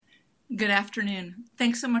Good afternoon.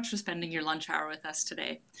 Thanks so much for spending your lunch hour with us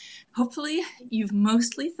today. Hopefully, you've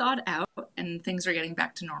mostly thawed out and things are getting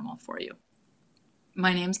back to normal for you.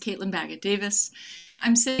 My name's Caitlin Baggett Davis.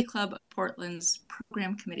 I'm City Club of Portland's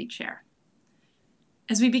Program Committee Chair.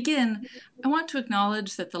 As we begin, I want to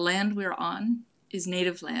acknowledge that the land we're on is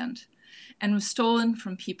native land and was stolen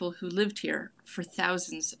from people who lived here for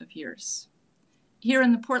thousands of years. Here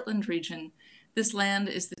in the Portland region, this land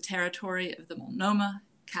is the territory of the Multnomah,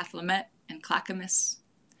 Cathlamet, and Clackamas,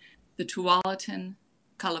 the Tualatin,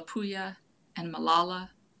 Kalapuya, and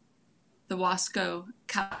Malala, the Wasco,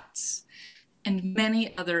 Cowpats, and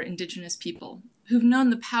many other Indigenous people who've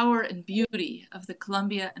known the power and beauty of the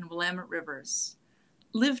Columbia and Willamette rivers,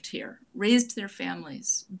 lived here, raised their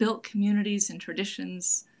families, built communities and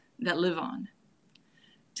traditions that live on.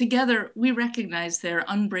 Together, we recognize their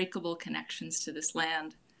unbreakable connections to this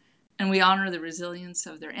land, and we honor the resilience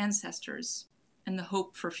of their ancestors and the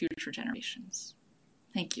hope for future generations.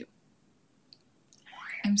 Thank you.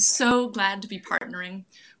 I'm so glad to be partnering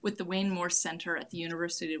with the Wayne Morse Center at the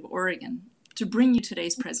University of Oregon to bring you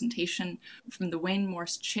today's presentation from the Wayne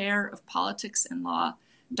Morse Chair of Politics and Law,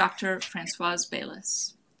 Dr. Françoise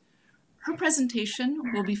Baylis. Her presentation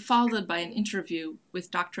will be followed by an interview with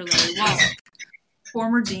Dr. Larry Wallach,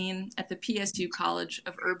 former Dean at the PSU College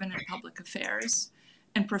of Urban and Public Affairs,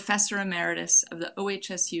 and Professor Emeritus of the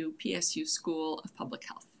OHSU-PSU School of Public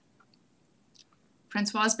Health.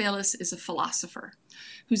 Françoise Baylis is a philosopher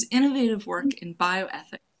whose innovative work in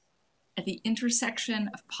bioethics at the intersection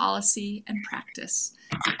of policy and practice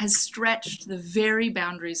has stretched the very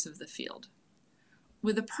boundaries of the field.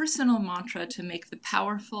 With a personal mantra to make the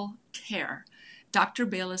powerful care, Dr.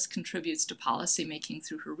 Baylis contributes to policymaking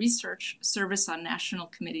through her research, service on national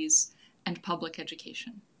committees, and public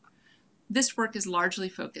education. This work is largely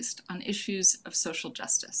focused on issues of social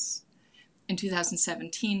justice. In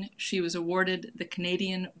 2017, she was awarded the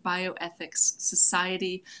Canadian Bioethics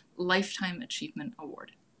Society Lifetime Achievement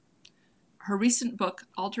Award. Her recent book,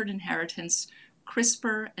 Altered Inheritance: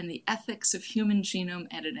 CRISPR and the Ethics of Human Genome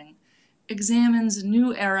Editing, examines a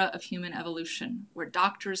new era of human evolution where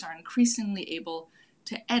doctors are increasingly able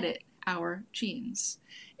to edit our genes.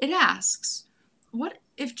 It asks, what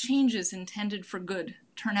if changes intended for good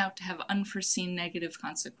turn out to have unforeseen negative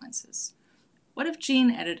consequences? What if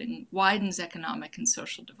gene editing widens economic and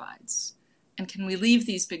social divides? And can we leave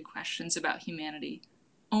these big questions about humanity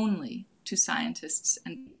only to scientists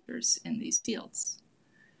and leaders in these fields?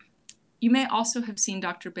 You may also have seen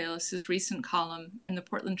Dr. Baylis's recent column in the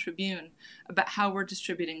Portland Tribune about how we're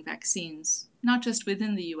distributing vaccines, not just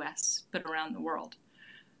within the US, but around the world.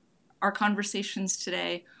 Our conversations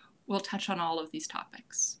today will touch on all of these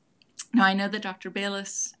topics. Now, I know that Dr.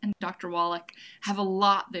 Baylis and Dr. Wallach have a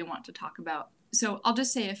lot they want to talk about, so I'll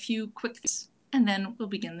just say a few quick things, and then we'll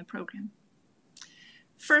begin the program.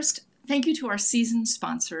 First, thank you to our season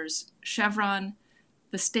sponsors, Chevron,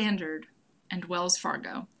 The Standard, and Wells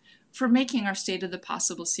Fargo, for making our State of the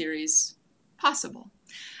Possible series possible.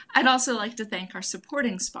 I'd also like to thank our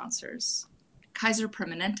supporting sponsors, Kaiser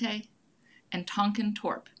Permanente and Tonkin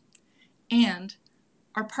Torp, and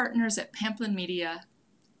our partners at Pamplin Media,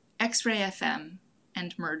 X-Ray FM,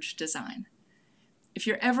 and Merge Design. If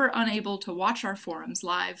you're ever unable to watch our forums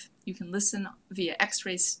live, you can listen via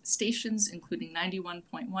X-Ray stations, including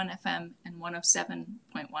 91.1 FM and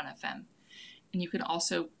 107.1 FM. And you can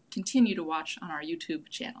also continue to watch on our YouTube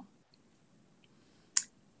channel.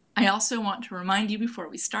 I also want to remind you before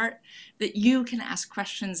we start that you can ask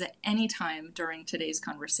questions at any time during today's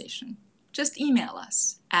conversation. Just email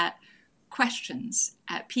us at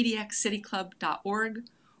questions@pdxcityclub.org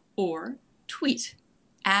or tweet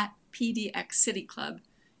at PDXCityClub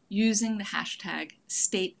using the hashtag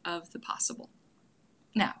 #StateOfThePossible.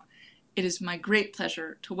 Now, it is my great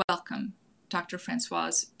pleasure to welcome Dr.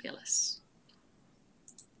 Françoise Baylis.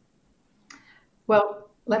 Well,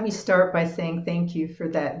 let me start by saying thank you for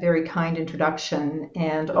that very kind introduction,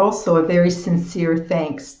 and also a very sincere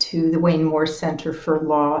thanks to the Wayne Morse Center for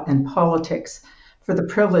Law and Politics for the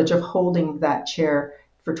privilege of holding that chair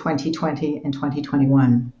for 2020 and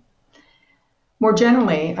 2021. More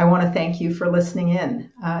generally, I want to thank you for listening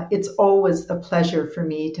in. It's always a pleasure for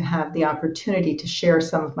me to have the opportunity to share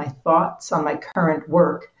some of my thoughts on my current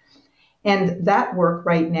work. And that work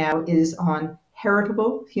right now is on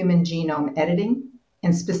heritable human genome editing,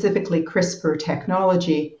 and specifically CRISPR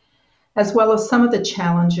technology, as well as some of the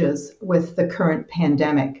challenges with the current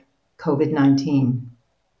pandemic, COVID-19.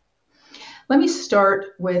 Let me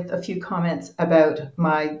start with a few comments about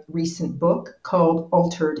my recent book called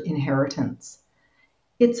Altered Inheritance.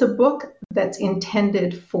 It's a book that's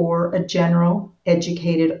intended for a general,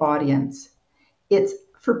 educated audience. It's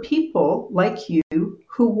for people like you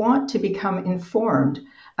who want to become informed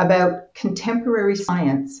about contemporary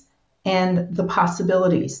science and the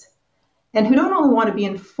possibilities, and who don't only want to be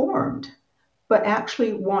informed, but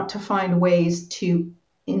actually want to find ways to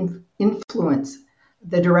influence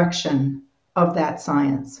the direction of that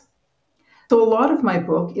science. So a lot of my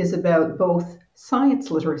book is about both science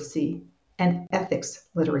literacy and ethics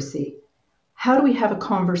literacy. How do we have a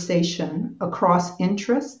conversation across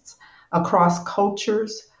interests, across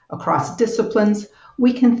cultures, across disciplines?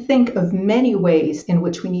 We can think of many ways in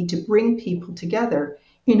which we need to bring people together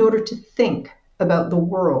in order to think about the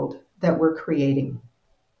world that we're creating.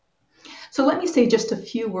 So let me say just a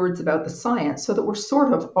few words about the science so that we're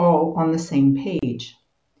sort of all on the same page.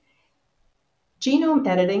 Genome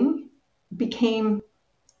editing became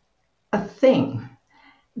a thing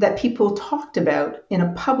that people talked about in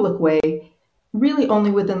a public way really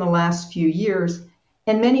only within the last few years,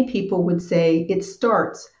 and many people would say it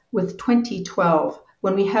starts with 2012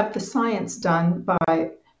 when we have the science done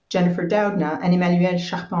by Jennifer Doudna and Emmanuelle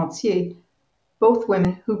Charpentier, both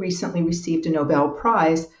women who recently received a Nobel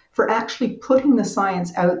Prize for actually putting the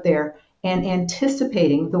science out there and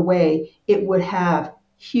anticipating the way it would have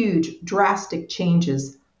huge, drastic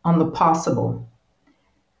changes on the possible.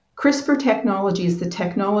 CRISPR technology is the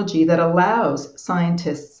technology that allows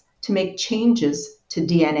scientists to make changes to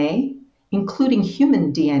DNA, including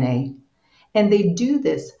human DNA. And they do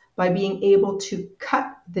this by being able to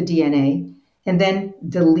cut the DNA and then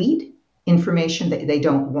delete information that they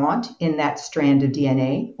don't want in that strand of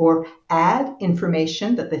DNA, or add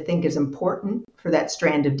information that they think is important for that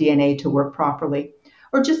strand of DNA to work properly,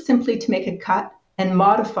 or just simply to make a cut and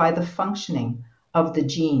modify the functioning of the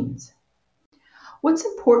genes. What's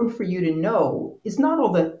important for you to know is not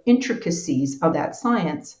all the intricacies of that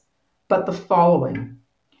science, but the following.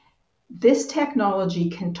 This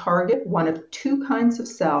technology can target one of two kinds of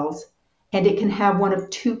cells, and it can have one of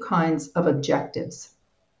two kinds of objectives.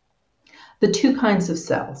 The two kinds of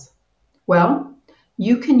cells. Well,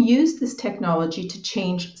 you can use this technology to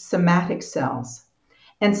change somatic cells.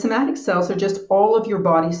 And somatic cells are just all of your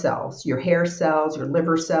body cells, your hair cells, your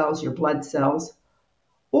liver cells, your blood cells.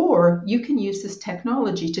 Or you can use this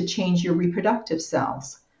technology to change your reproductive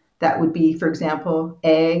cells. That would be, for example,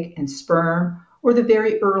 egg and sperm, or the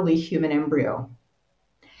very early human embryo.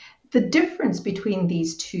 The difference between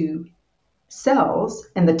these two cells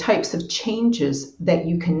and the types of changes that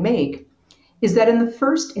you can make is that in the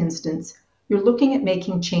first instance, you're looking at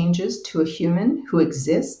making changes to a human who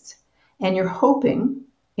exists, and you're hoping,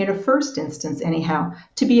 in a first instance anyhow,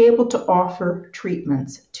 to be able to offer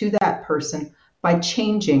treatments to that person by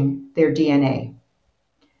changing their DNA.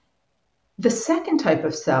 The second type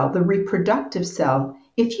of cell, the reproductive cell,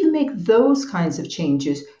 if you make those kinds of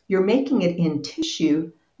changes, you're making it in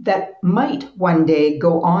tissue that might one day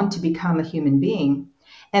go on to become a human being.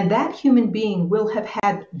 And that human being will have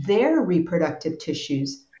had their reproductive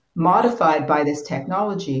tissues modified by this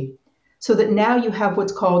technology, so that now you have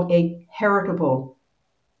what's called a heritable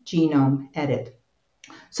genome edit.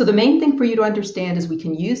 So the main thing for you to understand is we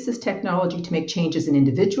can use this technology to make changes in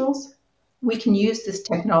individuals. We can use this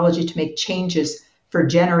technology to make changes for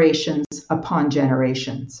generations upon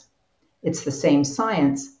generations. It's the same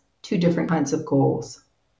science, two different kinds of goals.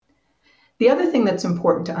 The other thing that's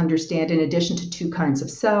important to understand, in addition to two kinds of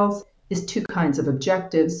cells, is two kinds of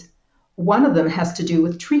objectives. One of them has to do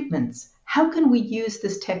with treatments. How can we use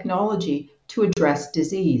this technology to address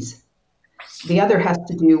disease? The other has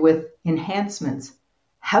to do with enhancements.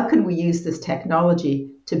 How can we use this technology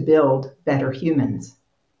to build better humans?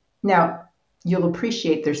 Now, you'll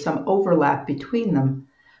appreciate there's some overlap between them,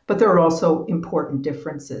 but there are also important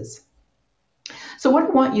differences. So what I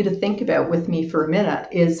want you to think about with me for a minute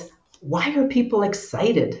is, why are people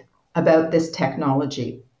excited about this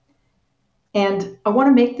technology? And I want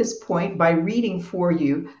to make this point by reading for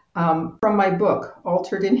you from my book,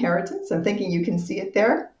 Altered Inheritance. I'm thinking you can see it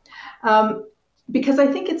there, because I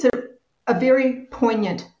think it's a very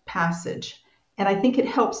poignant passage, and I think it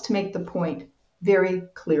helps to make the point very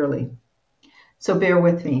clearly. So bear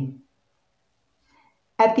with me.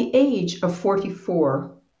 At the age of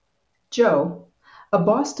 44, Joe, a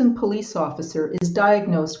Boston police officer, is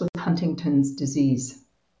diagnosed with Huntington's disease.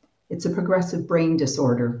 It's a progressive brain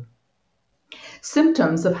disorder.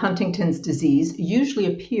 Symptoms of Huntington's disease usually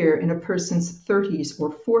appear in a person's 30s or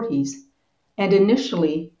 40s and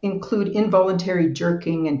initially include involuntary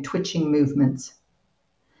jerking and twitching movements,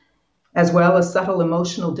 as well as subtle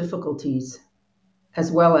emotional difficulties,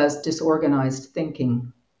 as well as disorganized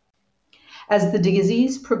thinking. As the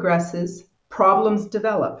disease progresses, problems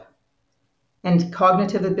develop and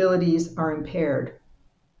cognitive abilities are impaired.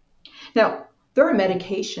 Now, There are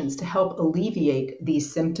medications to help alleviate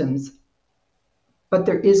these symptoms, but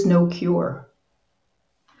there is no cure.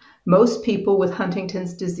 Most people with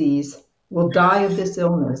Huntington's disease will die of this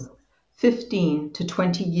illness 15 to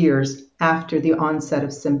 20 years after the onset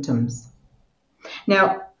of symptoms.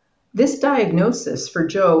 Now, this diagnosis for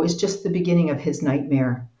Joe is just the beginning of his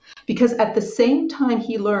nightmare, because at the same time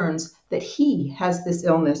he learns that he has this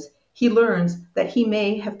illness, he learns that he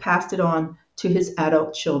may have passed it on to his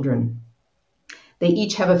adult children. They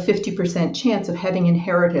each have a 50% chance of having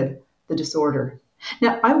inherited the disorder.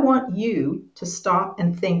 Now, I want you to stop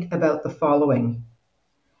and think about the following.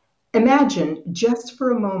 Imagine just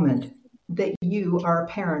for a moment that you are a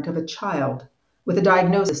parent of a child with a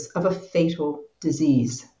diagnosis of a fatal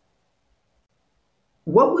disease.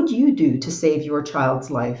 What would you do to save your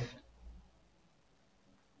child's life?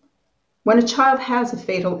 When a child has a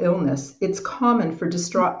fatal illness, it's common for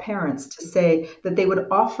distraught parents to say that they would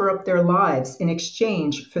offer up their lives in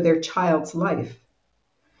exchange for their child's life.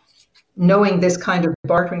 Knowing this kind of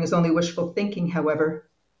bartering is only wishful thinking, however,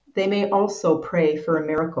 they may also pray for a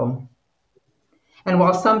miracle. And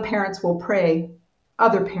while some parents will pray,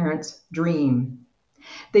 other parents dream.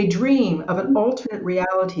 They dream of an alternate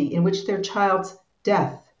reality in which their child's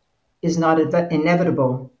death is not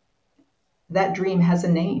inevitable. That dream has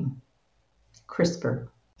a name: CRISPR.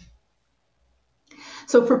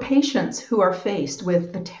 So for patients who are faced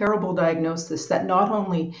with a terrible diagnosis that not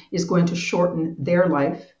only is going to shorten their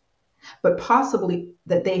life, but possibly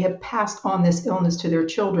that they have passed on this illness to their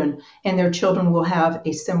children and their children will have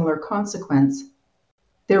a similar consequence,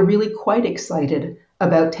 they're really quite excited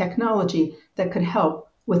about technology that could help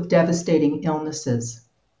with devastating illnesses.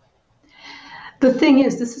 The thing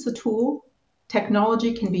is, this is a tool.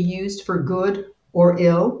 Technology can be used for good or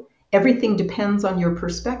ill. Everything depends on your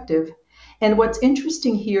perspective. And what's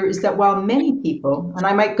interesting here is that while many people, and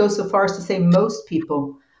I might go so far as to say most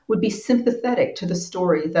people, would be sympathetic to the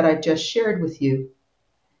story that I've just shared with you,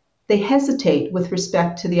 they hesitate with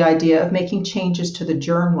respect to the idea of making changes to the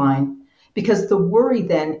germline, because the worry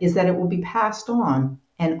then is that it will be passed on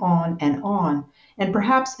and on and on, and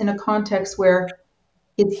perhaps in a context where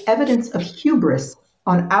it's evidence of hubris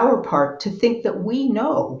on our part to think that we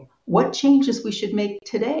know what changes we should make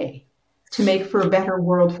today to make for a better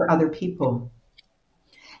world for other people.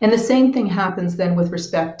 And the same thing happens then with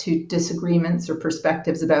respect to disagreements or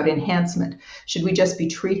perspectives about enhancement. Should we just be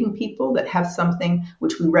treating people that have something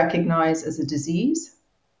which we recognize as a disease?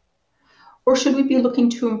 Or should we be looking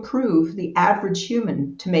to improve the average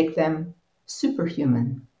human to make them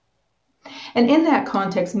superhuman? And in that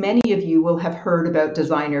context, many of you will have heard about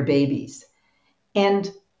designer babies.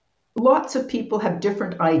 And lots of people have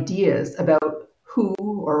different ideas about who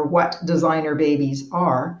or what designer babies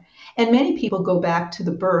are. And many people go back to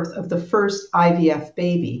the birth of the first IVF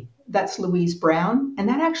baby. That's Louise Brown, and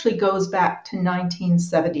that actually goes back to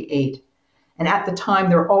 1978. And at the time,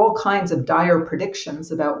 there were all kinds of dire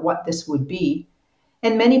predictions about what this would be.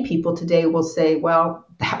 And many people today will say, well,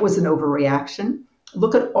 that was an overreaction.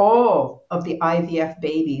 Look at all of the IVF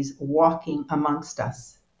babies walking amongst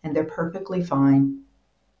us, and they're perfectly fine.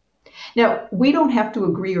 Now, we don't have to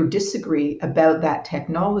agree or disagree about that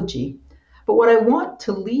technology, but what I want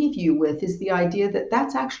to leave you with is the idea that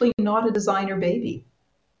that's actually not a designer baby.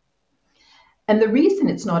 And the reason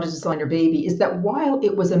it's not a designer baby is that while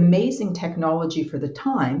it was amazing technology for the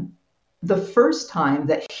time, the first time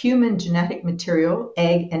that human genetic material,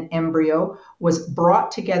 egg and embryo, was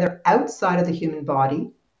brought together outside of the human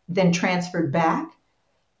body, then transferred back,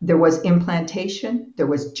 there was implantation, there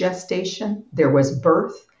was gestation, there was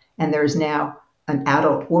birth, and there's now an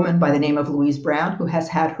adult woman by the name of Louise Brown who has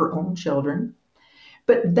had her own children.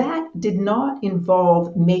 But that did not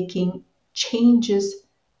involve making changes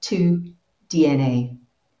to DNA.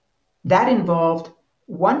 That involved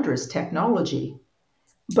wondrous technology,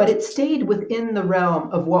 but it stayed within the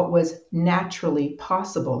realm of what was naturally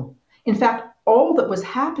possible. In fact, all that was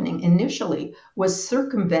happening initially was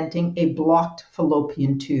circumventing a blocked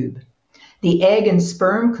fallopian tube. The egg and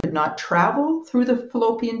sperm could not travel through the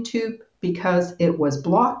fallopian tube because it was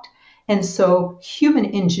blocked, and so human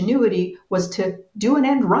ingenuity was to do an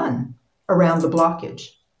end run around the blockage.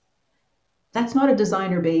 That's not a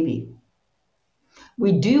designer baby.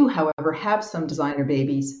 We do, however, have some designer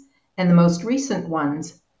babies, and the most recent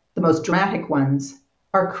ones, the most dramatic ones,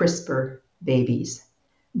 are CRISPR babies.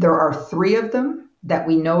 There are 3 of them that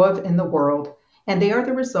we know of in the world, and they are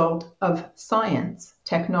the result of science,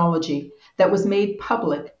 technology, that was made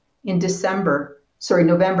public in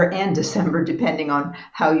November and December, depending on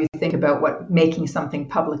how you think about what making something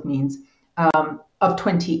public means, of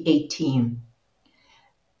 2018.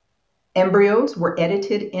 Embryos were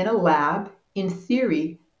edited in a lab in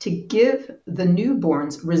theory, to give the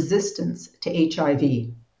newborns resistance to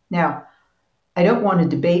HIV. Now, I don't want to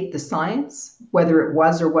debate the science, whether it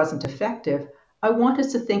was or wasn't effective. I want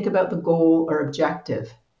us to think about the goal or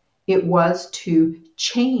objective. It was to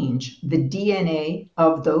change the DNA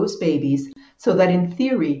of those babies so that in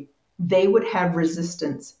theory, they would have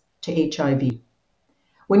resistance to HIV.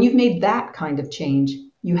 When you've made that kind of change,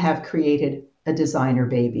 you have created a designer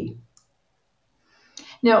baby.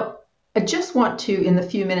 Now, I just want to, in the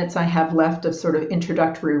few minutes I have left of sort of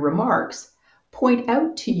introductory remarks, point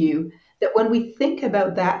out to you that when we think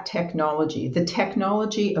about that technology, the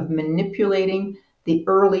technology of manipulating the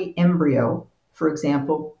early embryo, for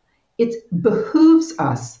example, it behooves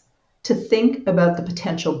us to think about the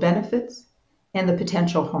potential benefits and the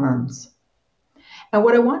potential harms. And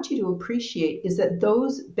what I want you to appreciate is that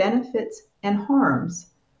those benefits and harms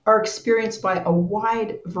are experienced by a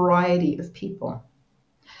wide variety of people.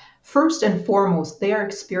 First and foremost, they are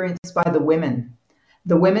experienced by the women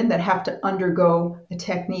that have to undergo a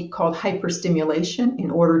technique called hyperstimulation in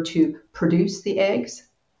order to produce the eggs,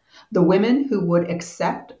 the women who would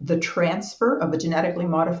accept the transfer of a genetically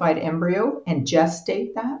modified embryo and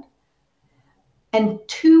gestate that. And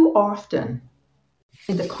too often,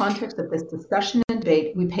 in the context of this discussion and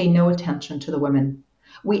debate, we pay no attention to the women.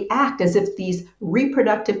 We act as if these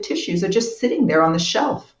reproductive tissues are just sitting there on the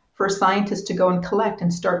shelf for a scientist to go and collect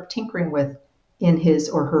and start tinkering with in his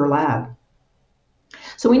or her lab.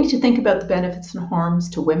 So we need to think about the benefits and harms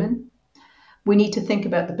to women. We need to think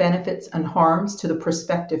about the benefits and harms to the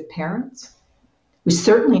prospective parents. We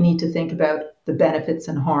certainly need to think about the benefits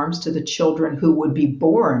and harms to the children who would be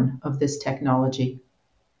born of this technology.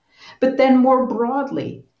 But then more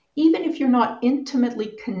broadly, even if you're not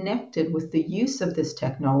intimately connected with the use of this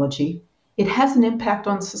technology, it has an impact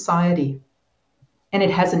on society, and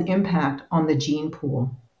it has an impact on the gene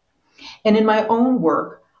pool. And in my own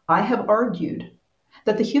work, I have argued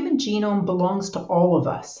that the human genome belongs to all of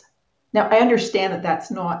us. Now, I understand that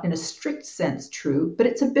that's not in a strict sense true, but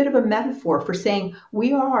it's a bit of a metaphor for saying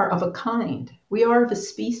we are of a kind, we are of a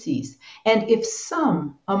species. And if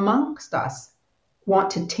some amongst us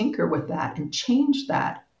want to tinker with that and change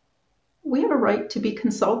that, we have a right to be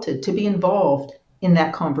consulted, to be involved in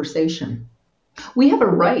that conversation. We have a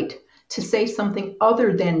right to say something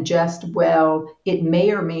other than just, well, it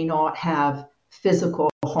may or may not have physical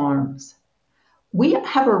harms. We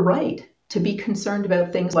have a right to be concerned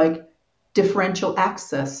about things like differential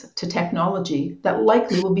access to technology that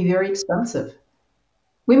likely will be very expensive.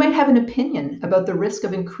 We might have an opinion about the risk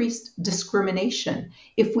of increased discrimination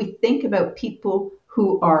if we think about people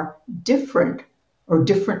who are different or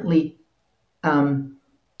differently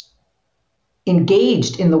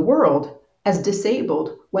engaged in the world as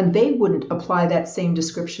disabled when they wouldn't apply that same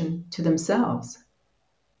description to themselves.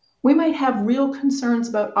 We might have real concerns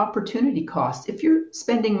about opportunity costs. If you're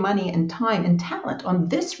spending money and time and talent on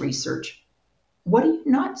this research, what are you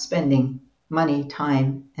not spending money,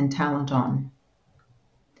 time, and talent on?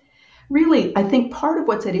 Really, I think part of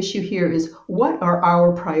what's at issue here is what are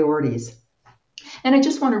our priorities? And I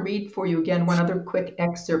just want to read for you again one other quick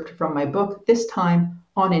excerpt from my book, this time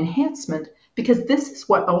on enhancement, because this is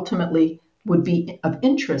what ultimately would be of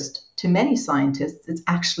interest to many scientists. It's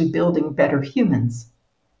actually building better humans.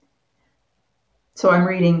 So I'm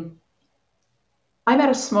reading, I'm at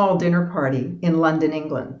a small dinner party in London,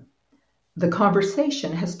 England. The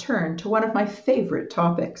conversation has turned to one of my favorite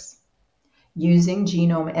topics, using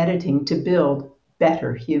genome editing to build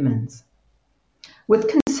better humans. With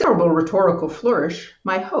considerable rhetorical flourish,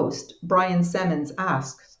 my host, Brian Semmons,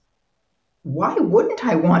 asks, why wouldn't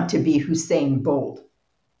I want to be Usain Bolt?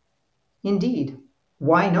 Indeed,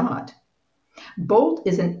 why not? Bolt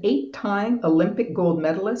is an 8-time Olympic gold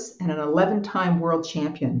medalist and an 11-time world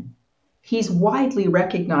champion. He's widely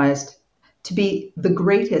recognized to be the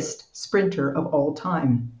greatest sprinter of all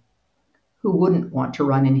time. Who wouldn't want to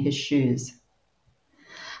run in his shoes?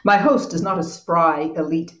 My host is not a spry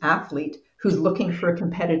elite athlete who's looking for a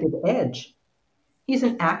competitive edge. He's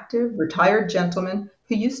an active, retired gentleman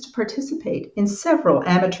who used to participate in several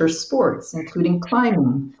amateur sports, including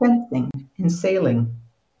climbing, fencing, and sailing.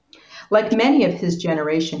 Like many of his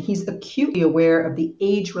generation, he's acutely aware of the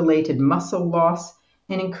age-related muscle loss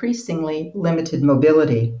and increasingly limited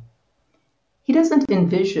mobility. He doesn't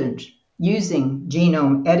envisage using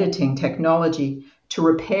genome editing technology to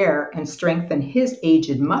repair and strengthen his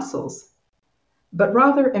aged muscles, but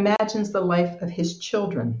rather imagines the life of his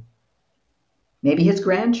children, maybe his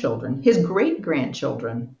grandchildren, his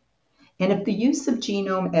great-grandchildren, and if the use of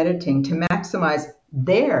genome editing to maximize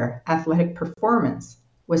their athletic performance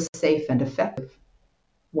was safe and effective,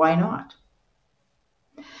 why not?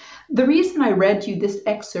 The reason I read you this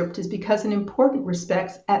excerpt is because in important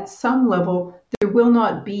respects, at some level, there will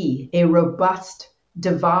not be a robust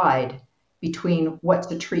divide between what's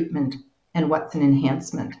a treatment and what's an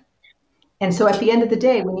enhancement. And so at the end of the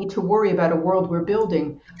day, we need to worry about a world we're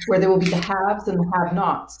building where there will be the haves and the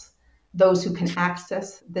have-nots, those who can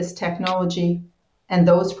access this technology and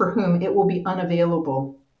those for whom it will be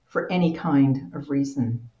unavailable for any kind of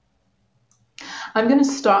reason. I'm going to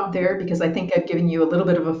stop there because I think I've given you a little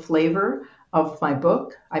bit of a flavor of my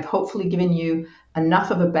book. I've hopefully given you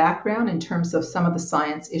enough of a background in terms of some of the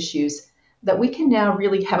science issues that we can now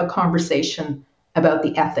really have a conversation about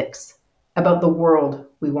the ethics, about the world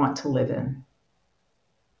we want to live in.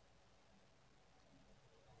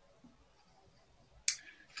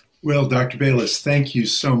 Well, Dr. Baylis, thank you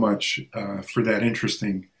so much for that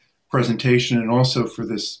interesting presentation and also for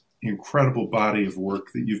this incredible body of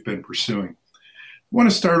work that you've been pursuing. I want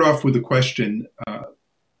to start off with a question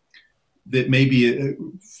that maybe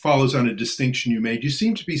follows on a distinction you made. You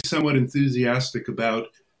seem to be somewhat enthusiastic about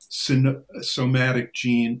somatic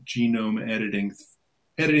genome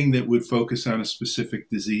editing that would focus on a specific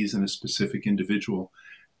disease in a specific individual,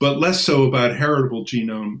 but less so about heritable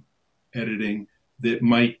genome editing that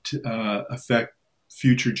might affect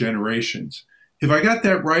future generations. Have I got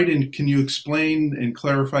that right? And can you explain and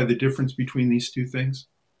clarify the difference between these two things?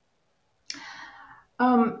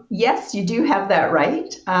 Yes, you do have that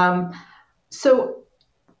right. So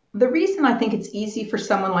the reason I think it's easy for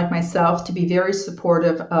someone like myself to be very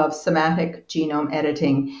supportive of somatic genome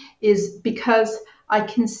editing is because I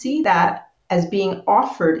can see that as being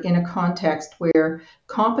offered in a context where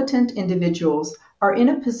competent individuals are in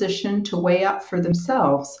a position to weigh up for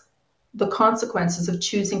themselves the consequences of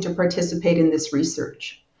choosing to participate in this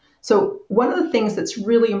research. So one of the things that's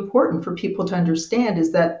really important for people to understand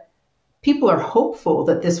is that people are hopeful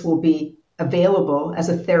that this will be available as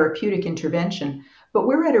a therapeutic intervention, but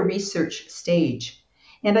we're at a research stage.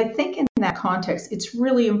 And I think in that context, it's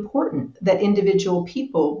really important that individual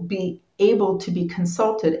people be able to be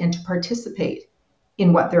consulted and to participate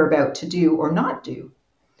in what they're about to do or not do.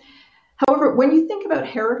 However, when you think about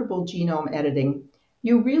heritable genome editing,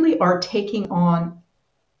 you really are taking on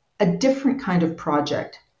a different kind of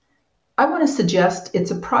project. I want to suggest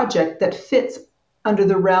it's a project that fits under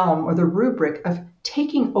the realm or the rubric of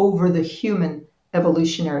taking over the human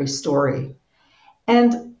evolutionary story.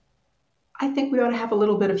 And I think we ought to have a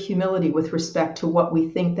little bit of humility with respect to what we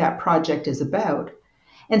think that project is about.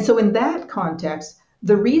 And so in that context,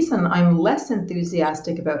 the reason I'm less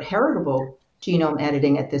enthusiastic about heritable genome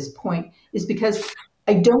editing at this point is because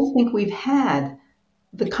I don't think we've had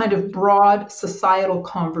the kind of broad societal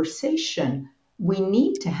conversation we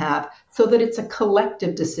need to have so that it's a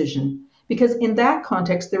collective decision. Because in that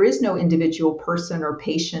context, there is no individual person or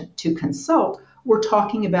patient to consult. We're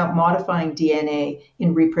talking about modifying DNA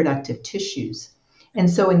in reproductive tissues. And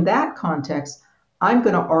so in that context, I'm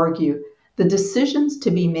going to argue the decisions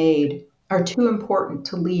to be made are too important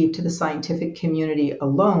to leave to the scientific community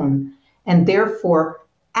alone. And therefore,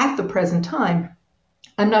 at the present time,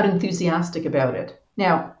 I'm not enthusiastic about it.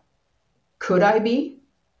 Now, could I be?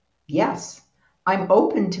 Yes. I'm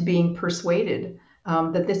open to being persuaded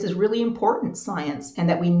that this is really important science and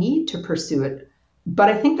that we need to pursue it. But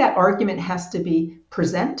I think that argument has to be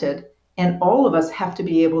presented, and all of us have to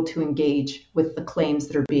be able to engage with the claims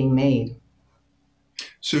that are being made.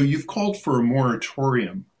 So you've called for a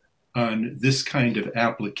moratorium on this kind of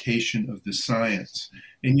application of the science.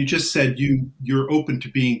 And you just said you're open to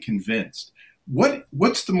being convinced.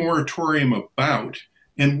 What's the moratorium about?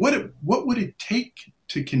 And what would it take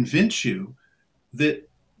to convince you that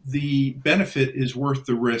the benefit is worth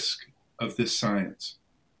the risk of this science?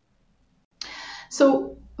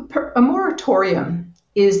 So a moratorium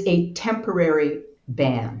is a temporary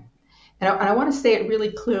ban. And I want to say it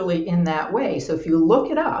really clearly in that way. So if you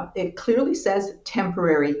look it up, it clearly says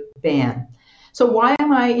temporary ban. So why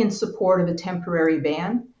am I in support of a temporary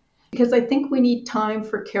ban? Because I think we need time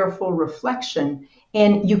for careful reflection.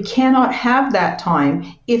 And you cannot have that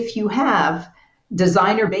time if you have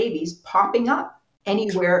designer babies popping up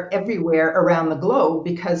anywhere, everywhere around the globe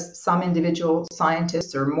because some individual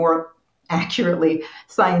scientists, or more accurately,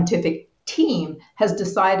 scientific team has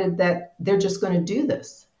decided that they're just going to do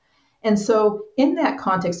this. And so in that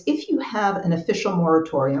context, if you have an official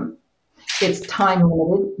moratorium, it's time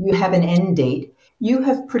limited, you have an end date, you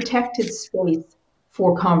have protected space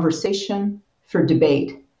for conversation, for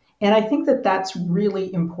debate. And I think that that's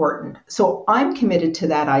really important. So I'm committed to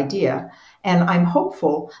that idea, and I'm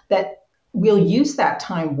hopeful that we'll use that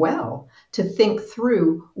time well to think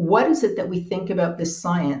through what is it that we think about this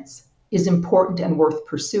science is important and worth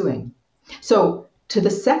pursuing. So To the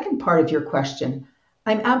second part of your question,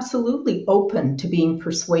 I'm absolutely open to being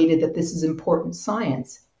persuaded that this is important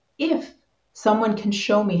science if someone can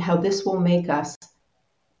show me how this will make us,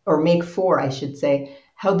 or make for, I should say,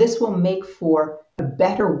 how this will make for a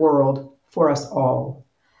better world for us all.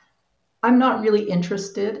 I'm not really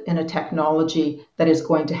interested in a technology that is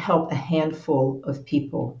going to help a handful of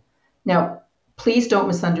people. Now, please don't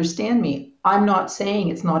misunderstand me. I'm not saying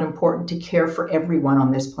it's not important to care for everyone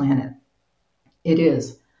on this planet. It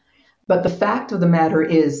is. But the fact of the matter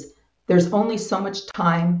is, there's only so much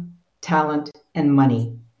time, talent, and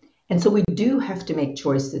money. And so we do have to make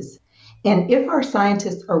choices. And if our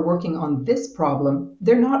scientists are working on this problem,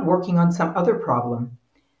 they're not working on some other problem.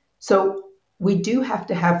 So we do have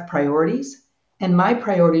to have priorities. And my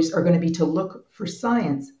priorities are going to be to look for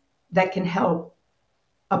science that can help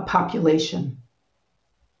a population.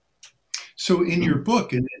 So in your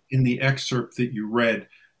book, in the excerpt that you read,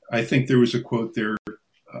 I think there was a quote there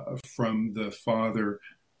from the father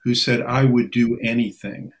who said, I would do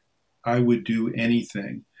anything. I would do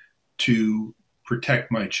anything to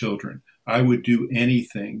protect my children. I would do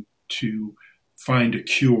anything to find a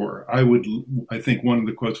cure. I think one of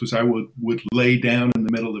the quotes was, I would lay down in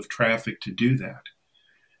the middle of traffic to do that.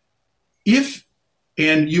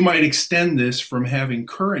 And you might extend this from having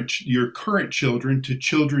your current children to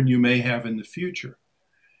children you may have in the future.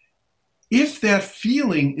 If that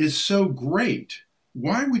feeling is so great,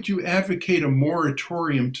 why would you advocate a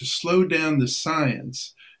moratorium to slow down the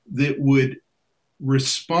science that would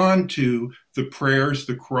respond to the prayers,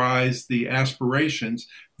 the cries, the aspirations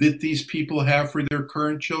that these people have for their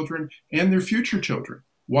current children and their future children?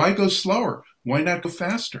 Why go slower? Why not go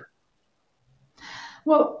faster?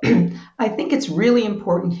 Well, I think it's really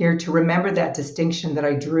important here to remember that distinction that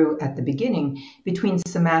I drew at the beginning between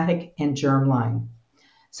somatic and germline.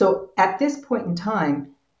 So at this point in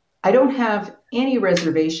time, I don't have any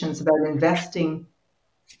reservations about investing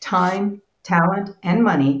time, talent, and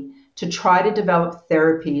money to try to develop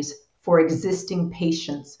therapies for existing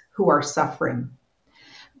patients who are suffering.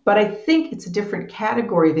 But I think it's a different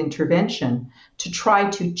category of intervention to try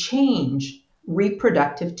to change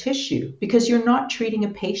reproductive tissue, because you're not treating a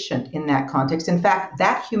patient in that context. In fact,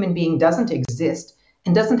 that human being doesn't exist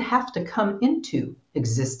and doesn't have to come into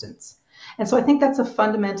existence. And so I think that's a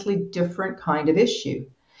fundamentally different kind of issue.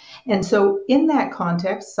 And so in that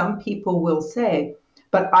context, some people will say,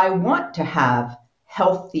 but I want to have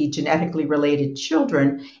healthy, genetically related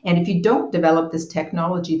children. And if you don't develop this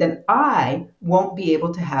technology, then I won't be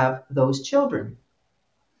able to have those children.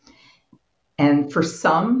 And for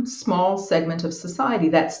some small segment of society,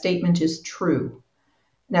 that statement is true.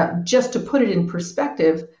 Now, just to put it in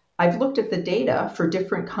perspective, I've looked at the data for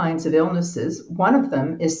different kinds of illnesses. One of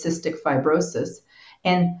them is cystic fibrosis.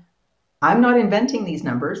 And I'm not inventing these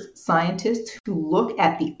numbers. Scientists who look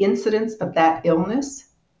at the incidence of that illness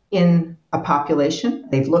in a population,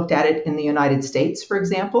 they've looked at it in the United States, for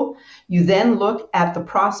example. You then look at the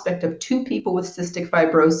prospect of two people with cystic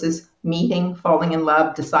fibrosis meeting, falling in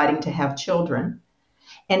love, deciding to have children.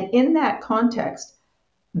 And in that context,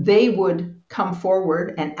 they would come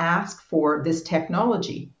forward and ask for this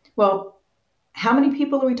technology. Well, how many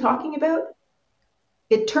people are we talking about?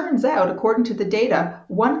 It turns out, according to the data,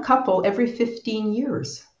 one couple every 15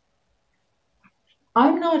 years.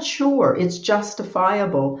 I'm not sure it's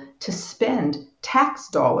justifiable to spend tax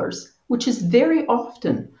dollars, which is very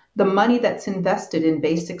often the money that's invested in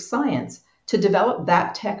basic science, to develop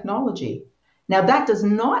that technology. Now, that does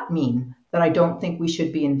not mean that I don't think we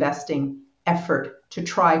should be investing effort to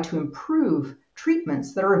try to improve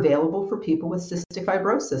treatments that are available for people with cystic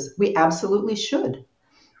fibrosis. We absolutely should.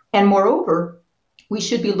 And moreover, we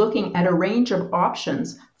should be looking at a range of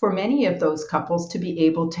options for many of those couples to be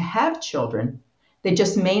able to have children. They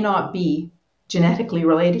just may not be genetically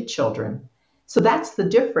related children. So that's the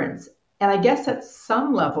difference. And I guess at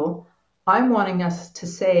some level, I'm wanting us to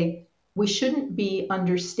say we shouldn't be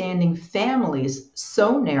understanding families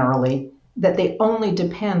so narrowly that they only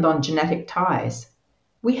depend on genetic ties.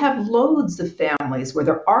 We have loads of families where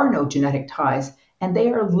there are no genetic ties, and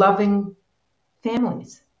they are loving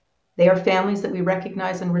families. They are families that we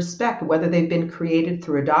recognize and respect, whether they've been created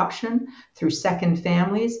through adoption, through second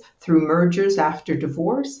families, through mergers after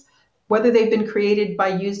divorce, whether they've been created by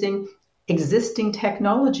using existing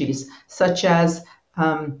technologies such as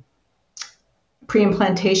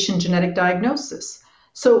pre-implantation genetic diagnosis.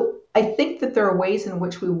 So I think that there are ways in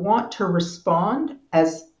which we want to respond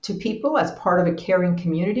to people as part of a caring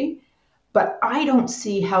community, but I don't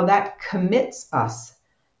see how that commits us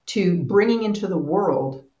to bringing into the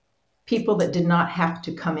world people that did not have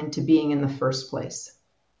to come into being in the first place.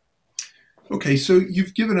 Okay, so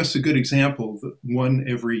you've given us a good example that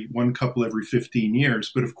one couple every 15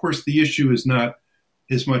 years, but of course the issue is not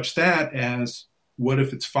as much that as what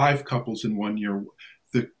if it's five couples in 1 year?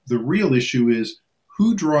 The real issue is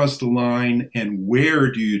who draws the line and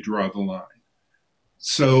where do you draw the line?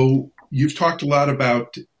 So you've talked a lot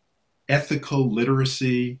about ethical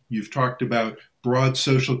literacy. You've talked about broad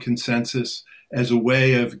social consensus as a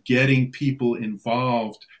way of getting people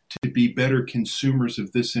involved to be better consumers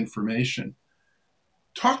of this information.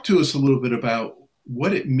 Talk to us a little bit about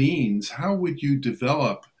what it means. How would you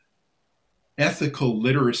develop ethical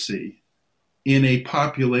literacy in a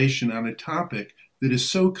population on a topic that is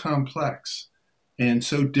so complex and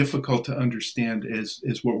so difficult to understand as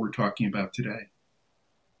what we're talking about today?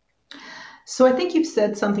 So I think you've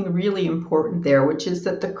said something really important there, which is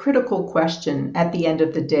that the critical question at the end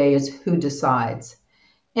of the day is who decides?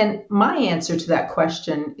 And my answer to that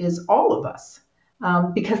question is all of us,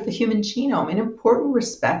 because the human genome, in important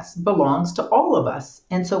respects, belongs to all of us.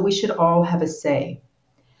 And so we should all have a say.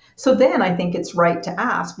 So then I think it's right to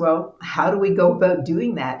ask, well, how do we go about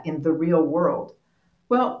doing that in the real world?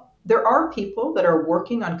 Well, there are people that are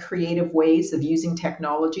working on creative ways of using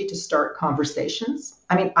technology to start conversations.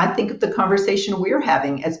 I mean, I think of the conversation we're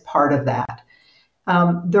having as part of that.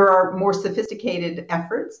 There are more sophisticated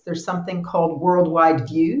efforts. There's something called Worldwide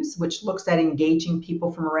Views, which looks at engaging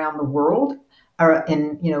people from around the world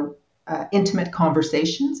in intimate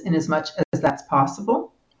conversations in as much as that's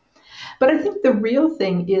possible. But I think the real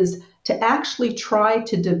thing is to actually try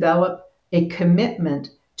to develop a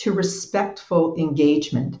commitment to respectful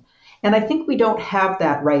engagement. And I think we don't have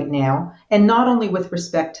that right now, and not only with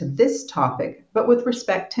respect to this topic, but with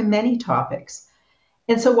respect to many topics.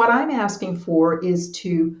 And so what I'm asking for is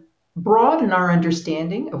to broaden our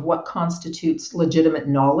understanding of what constitutes legitimate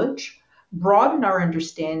knowledge, broaden our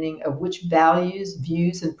understanding of which values,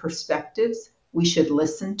 views, and perspectives we should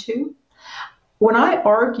listen to. When I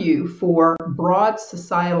argue for broad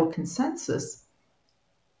societal consensus,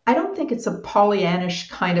 I don't think it's a Pollyannish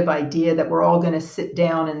kind of idea that we're all going to sit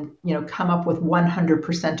down and come up with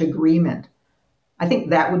 100% agreement. I think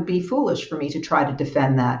that would be foolish for me to try to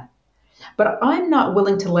defend that. But I'm not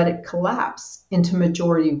willing to let it collapse into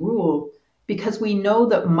majority rule because we know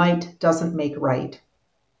that might doesn't make right.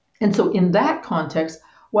 And so in that context,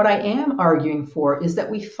 what I am arguing for is that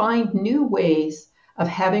we find new ways of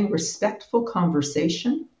having respectful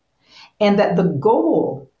conversation, and that the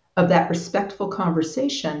goal of that respectful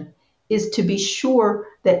conversation is to be sure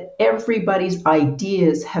that everybody's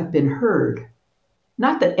ideas have been heard,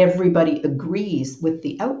 not that everybody agrees with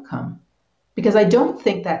the outcome. Because I don't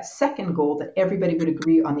think that second goal, that everybody would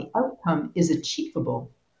agree on the outcome, is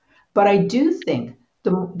achievable. But I do think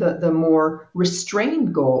the more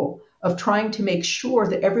restrained goal of trying to make sure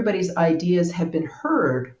that everybody's ideas have been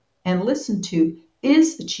heard and listened to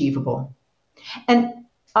is achievable. And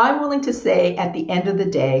I'm willing to say at the end of the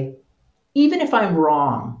day, even if I'm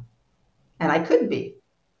wrong, and I could be,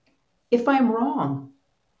 if I'm wrong,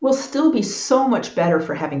 we'll still be so much better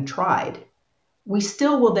for having tried. We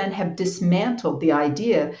still will then have dismantled the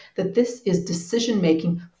idea that this is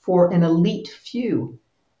decision-making for an elite few,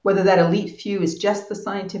 whether that elite few is just the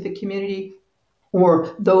scientific community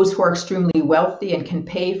or those who are extremely wealthy and can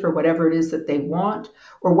pay for whatever it is that they want,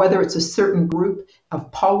 or whether it's a certain group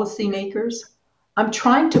of policymakers. I'm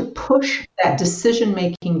trying to push that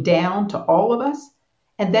decision-making down to all of us,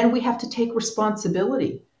 and then we have to take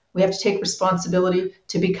responsibility. We have to take responsibility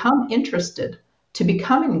to become interested, to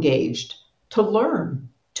become engaged, to learn,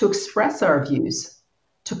 to express our views,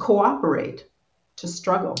 to cooperate, to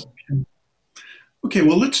struggle. Okay,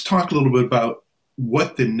 well, let's talk a little bit about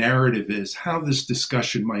what the narrative is, how this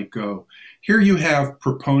discussion might go. Here you have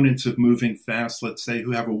proponents of moving fast, let's say,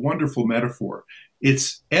 who have a wonderful metaphor.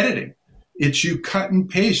 It's editing. It's you cut and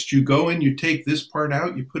paste. You go in, you take this part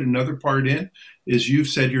out, you put another part in. As you've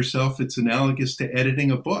said yourself, it's analogous to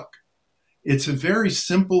editing a book. It's a very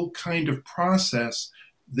simple kind of process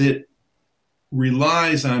that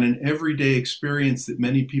relies on an everyday experience that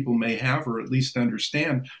many people may have, or at least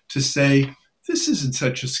understand, to say, this isn't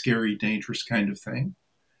such a scary, dangerous kind of thing.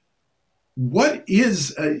 What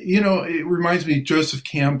is, it reminds me, Joseph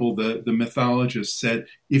Campbell, the mythologist, said,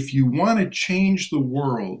 if you want to change the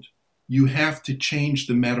world, you have to change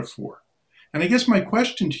the metaphor. And I guess my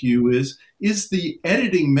question to you is the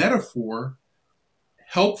editing metaphor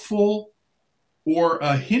helpful or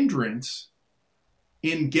a hindrance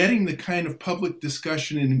in getting the kind of public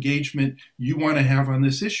discussion and engagement you want to have on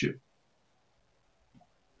this issue?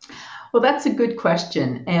 Well, that's a good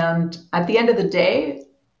question. And at the end of the day,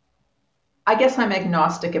 I guess I'm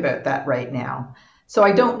agnostic about that right now. So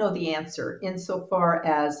I don't know the answer insofar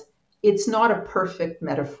as it's not a perfect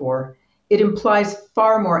metaphor. It implies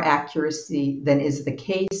far more accuracy than is the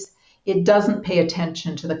case. It doesn't pay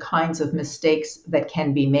attention to the kinds of mistakes that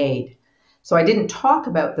can be made. So I didn't talk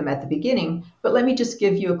about them at the beginning, but let me just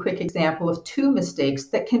give you a quick example of two mistakes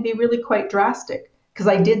that can be really quite drastic. Because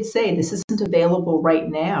I did say this isn't available right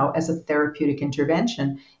now as a therapeutic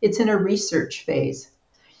intervention. It's in a research phase.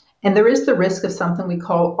 And there is the risk of something we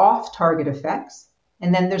call off-target effects,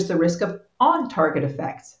 and then there's the risk of on-target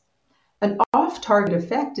effects. An off-target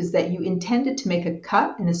effect is that you intended to make a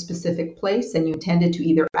cut in a specific place, and you intended to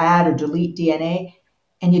either add or delete DNA,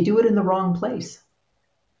 and you do it in the wrong place.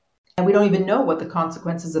 And we don't even know what the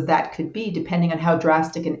consequences of that could be, depending on how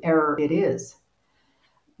drastic an error it is.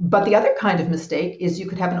 But the other kind of mistake is you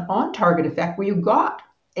could have an on-target effect where you got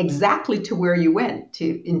exactly to where you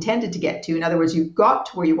intended to get to. In other words, you got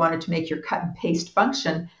to where you wanted to make your cut and paste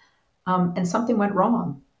function, and something went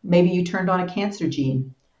wrong. Maybe you turned on a cancer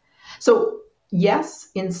gene. So yes,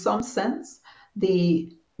 in some sense,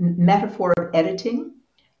 the metaphor of editing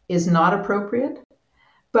is not appropriate,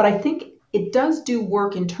 but I think it does do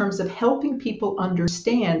work in terms of helping people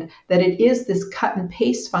understand that it is this cut and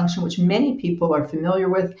paste function, which many people are familiar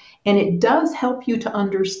with, and it does help you to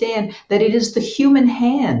understand that it is the human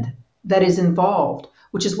hand that is involved,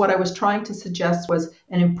 which is what I was trying to suggest was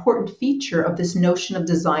an important feature of this notion of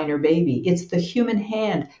designer baby. It's the human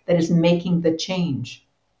hand that is making the change.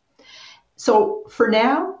 So for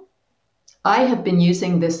now, I have been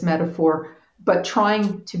using this metaphor, but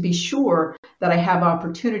trying to be sure that I have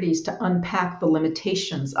opportunities to unpack the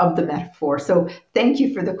limitations of the metaphor. So thank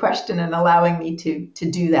you for the question and allowing me to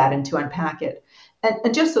do that and to unpack it.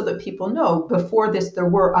 And just so that people know, before this, there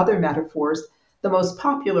were other metaphors, the most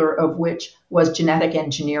popular of which was genetic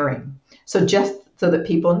engineering. So just so that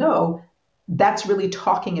people know, that's really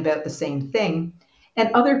talking about the same thing.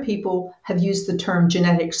 And other people have used the term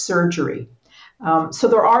genetic surgery. So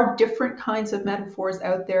there are different kinds of metaphors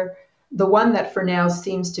out there. The one that for now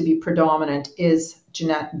seems to be predominant is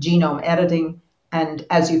genome editing. And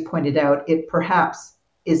as you pointed out, it perhaps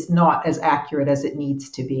is not as accurate as it needs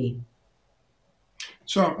to be.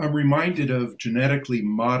 So I'm reminded of genetically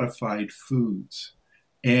modified foods.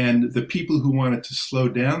 And the people who wanted to slow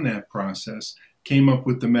down that process came up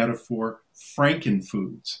with the metaphor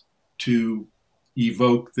frankenfoods to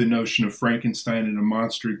evoke the notion of Frankenstein and a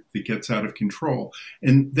monster that gets out of control.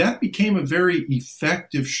 And that became a very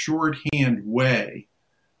effective shorthand way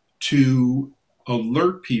to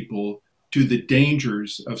alert people to the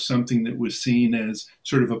dangers of something that was seen as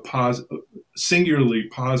sort of a singularly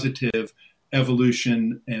positive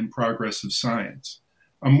evolution and progress of science.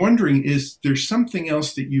 I'm wondering, is there something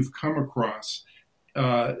else that you've come across?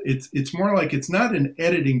 It's more like it's not an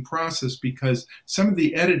editing process because some of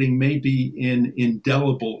the editing may be in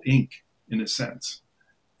indelible ink, in a sense,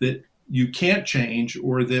 that you can't change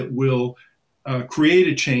or that will create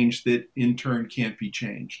a change that in turn can't be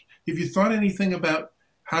changed. Have you thought anything about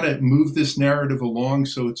how to move this narrative along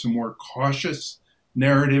so it's a more cautious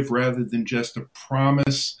narrative rather than just a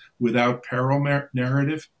promise without peril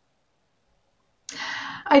narrative?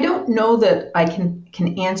 I don't know that I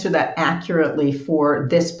can answer that accurately for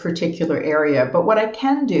this particular area, but what I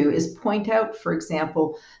can do is point out, for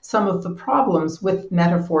example, some of the problems with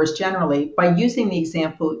metaphors generally by using the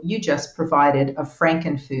example you just provided of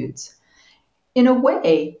frankenfoods. In a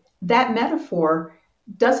way, that metaphor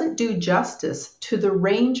doesn't do justice to the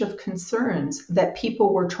range of concerns that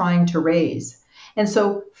people were trying to raise. And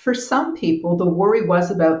so for some people, the worry was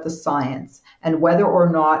about the science and whether or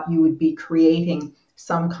not you would be creating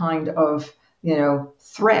some kind of,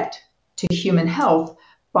 threat to human health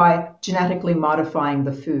by genetically modifying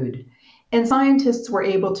the food. And scientists were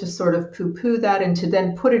able to sort of poo-poo that and to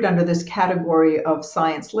then put it under this category of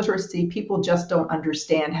science literacy. People just don't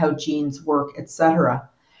understand how genes work, etc.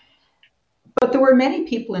 But there were many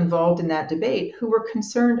people involved in that debate who were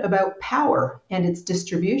concerned about power and its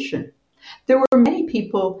distribution. There were many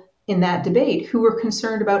people in that debate who were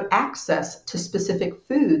concerned about access to specific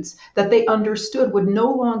foods that they understood would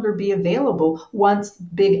no longer be available once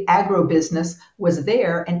big agrobusiness was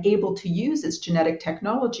there and able to use its genetic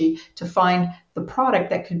technology to find the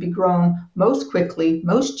product that could be grown most quickly,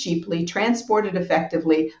 most cheaply, transported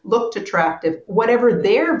effectively, looked attractive, whatever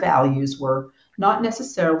their values were, not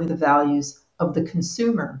necessarily the values of the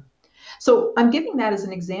consumer. So I'm giving that as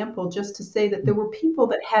an example just to say that there were people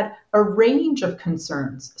that had a range of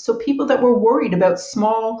concerns. So people that were worried about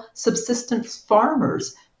small subsistence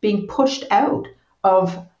farmers being pushed out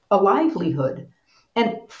of a livelihood.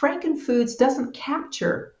 And Frankenfoods doesn't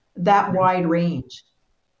capture that wide range.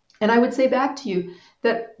 And I would say back to you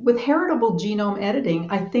that with heritable genome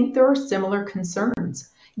editing, I think there are similar concerns.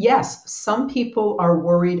 yes, some people are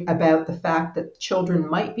worried about the fact that children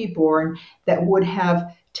might be born that would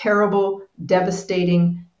have terrible,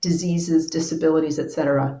 devastating diseases, disabilities,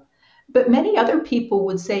 etc. But many other people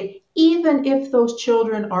would say, even if those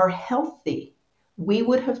children are healthy, we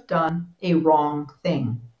would have done a wrong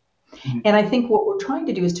thing. Mhm. And I think what we're trying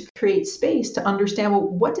to do is to create space to understand, well,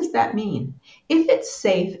 what does that mean? If it's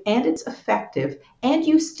safe and it's effective and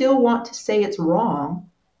you still want to say it's wrong,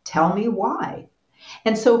 tell me why.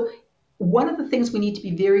 And so one of the things we need to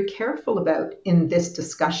be very careful about in this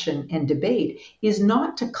discussion and debate is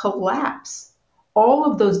not to collapse all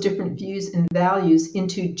of those different views and values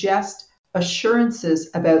into just assurances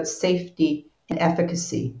about safety and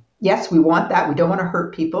efficacy. Yes, we want that. We don't want to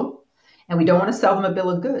hurt people and we don't want to sell them a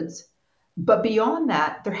bill of goods. But beyond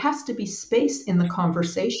that, there has to be space in the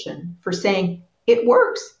conversation for saying it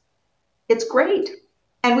works, it's great,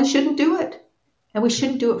 and we shouldn't do it. And we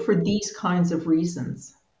shouldn't do it for these kinds of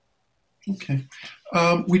reasons. Okay.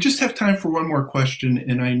 We just have time for one more question,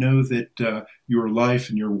 and I know that your life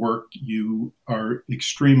and your work, you are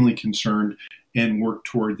extremely concerned and work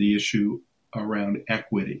toward the issue around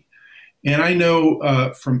equity. And I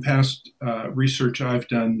know from past research I've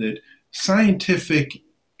done that scientific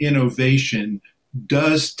innovation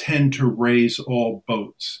does tend to raise all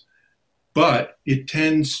boats, but it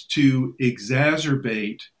tends to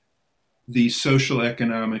exacerbate the social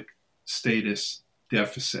economic status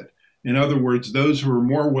deficit. In other words, those who are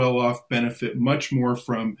more well off benefit much more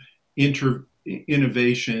from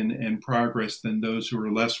innovation and progress than those who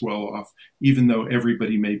are less well off, even though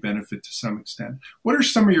everybody may benefit to some extent. What are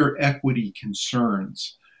some of your equity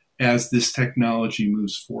concerns as this technology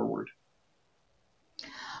moves forward?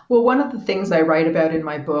 Well, one of the things I write about in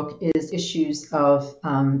my book is issues of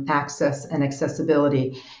access and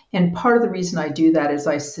accessibility. And part of the reason I do that is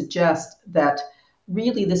I suggest that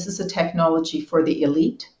really this is a technology for the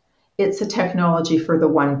elite. It's a technology for the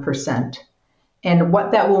 1%. And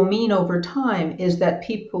what that will mean over time is that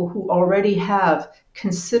people who already have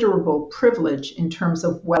considerable privilege in terms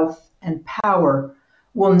of wealth and power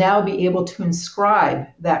will now be able to inscribe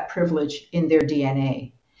that privilege in their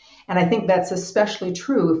DNA. And I think that's especially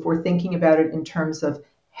true if we're thinking about it in terms of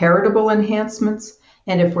heritable enhancements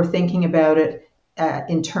and if we're thinking about it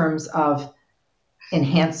in terms of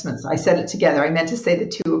enhancements. I said it together. I meant to say the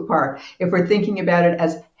two apart. If we're thinking about it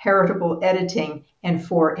as heritable editing and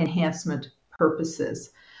for enhancement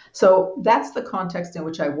purposes. So that's the context in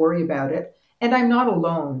which I worry about it. And I'm not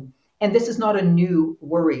alone. And this is not a new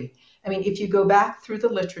worry. I mean, if you go back through the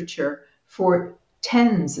literature for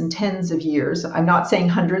tens and tens of years, I'm not saying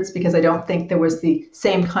hundreds because I don't think there was the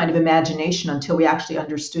same kind of imagination until we actually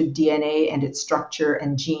understood DNA and its structure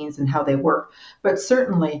and genes and how they work. But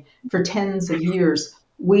certainly for tens of years,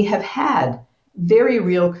 we have had very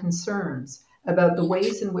real concerns about the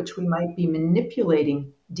ways in which we might be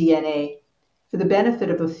manipulating DNA for the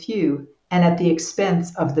benefit of a few and at the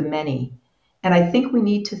expense of the many. And I think we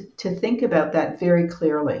need to think about that very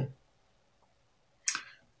clearly.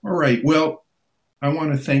 All right. Well, I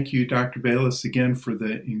want to thank you, Dr. Bayles, again for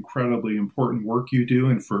the incredibly important work you do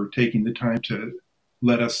and for taking the time to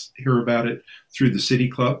let us hear about it through the City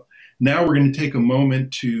Club. Now we're going to take a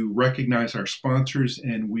moment to recognize our sponsors,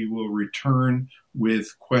 and we will return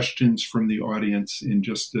with questions from the audience in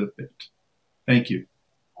just a bit. Thank you.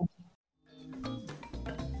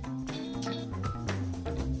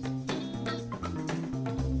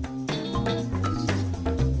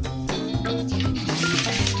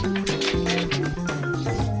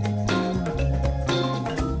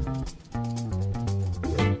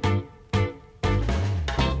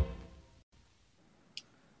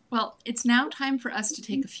 Well, it's now time for us to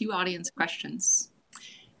take a few audience questions.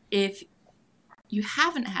 If you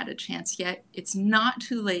haven't had a chance yet, it's not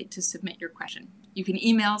too late to submit your question. You can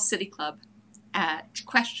email City Club at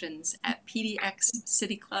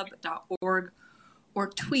questions@pdxcityclub.org or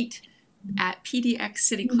tweet at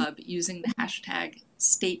pdxcityclub using the hashtag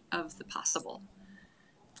 #StateOfThePossible.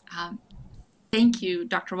 Thank you,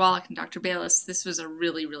 Dr. Wallach and Dr. Bayles. This was a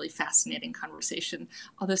really, really fascinating conversation.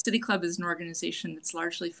 Although City Club is an organization that's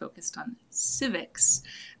largely focused on civics,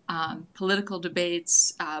 political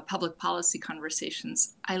debates, public policy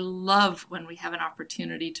conversations, I love when we have an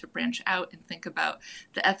opportunity to branch out and think about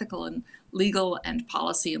the ethical and legal and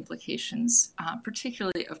policy implications,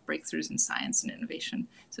 particularly of breakthroughs in science and innovation.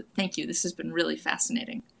 So thank you. This has been really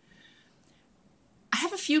fascinating. I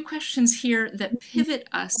have a few questions here that pivot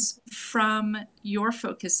us from your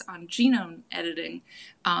focus on genome editing,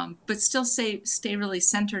 but still stay really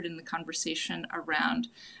centered in the conversation around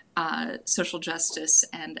social justice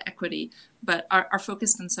and equity, but are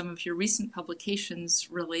focused on some of your recent publications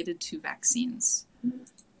related to vaccines.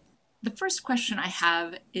 The first question I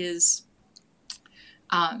have is,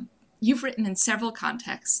 you've written in several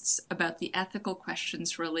contexts about the ethical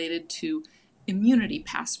questions related to immunity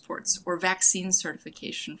passports or vaccine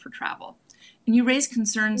certification for travel. And you raise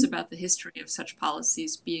concerns about the history of such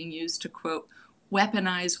policies being used to, quote,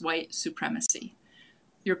 weaponize white supremacy.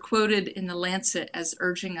 You're quoted in The Lancet as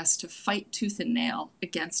urging us to fight tooth and nail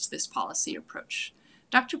against this policy approach.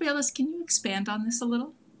 Dr. Baylis, can you expand on this a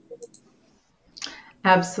little?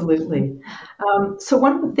 Absolutely. So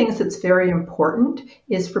one of the things that's very important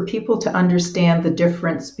is for people to understand the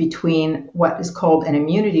difference between what is called an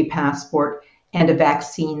immunity passport and a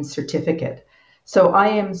vaccine certificate. So I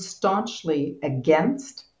am staunchly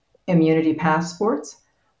against immunity passports.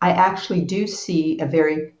 I actually do see a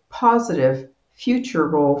very positive future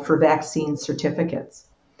role for vaccine certificates.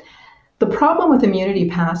 The problem with immunity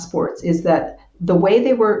passports is that the way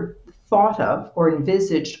they were thought of or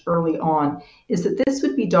envisaged early on is that this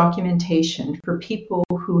would be documentation for people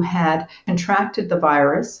who had contracted the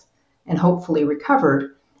virus and hopefully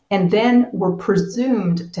recovered, and then were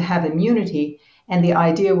presumed to have immunity. And the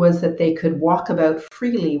idea was that they could walk about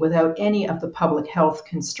freely without any of the public health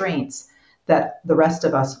constraints that the rest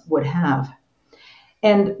of us would have.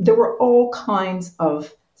 And there were all kinds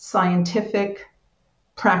of scientific,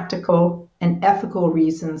 practical, and ethical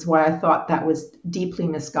reasons why I thought that was deeply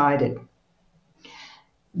misguided.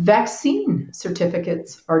 Vaccine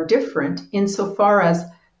certificates are different insofar as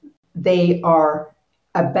they are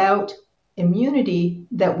about immunity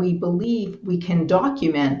that we believe we can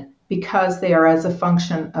document because they are as a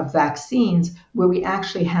function of vaccines where we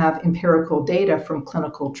actually have empirical data from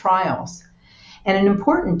clinical trials. And an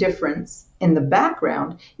important difference in the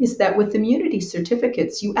background is that with immunity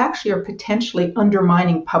certificates, you actually are potentially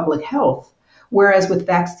undermining public health. Whereas with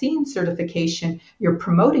vaccine certification, you're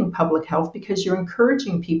promoting public health because you're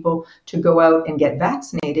encouraging people to go out and get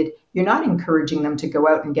vaccinated. You're not encouraging them to go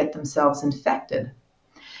out and get themselves infected.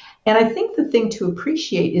 And I think the thing to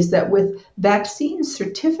appreciate is that with vaccine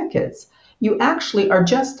certificates, you actually are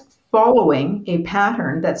just following a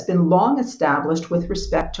pattern that's been long established with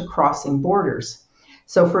respect to crossing borders.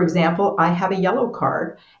 So, for example, I have a yellow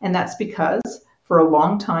card, and that's because for a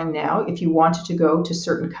long time now, if you wanted to go to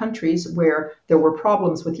certain countries where there were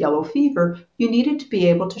problems with yellow fever, you needed to be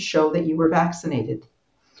able to show that you were vaccinated.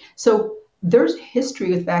 So there's history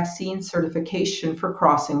with vaccine certification for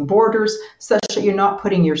crossing borders such that you're not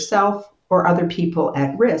putting yourself or other people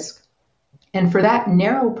at risk. And for that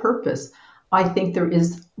narrow purpose, I think there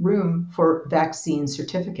is room for vaccine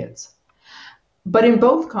certificates. But in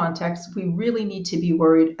both contexts, we really need to be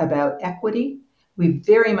worried about equity. We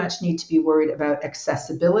very much need to be worried about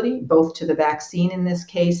accessibility, both to the vaccine in this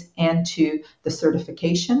case and to the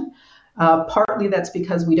certification. Partly that's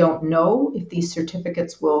because we don't know if these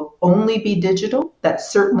certificates will only be digital.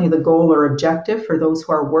 That's certainly the goal or objective for those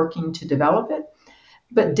who are working to develop it.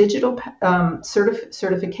 But digital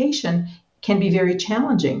certification can be very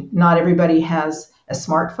challenging. Not everybody has a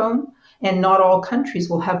smartphone, and not all countries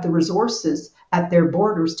will have the resources at their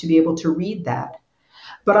borders to be able to read that.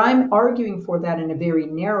 But I'm arguing for that in a very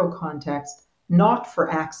narrow context, not for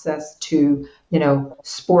access to,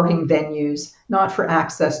 sporting venues, not for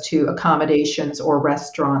access to accommodations or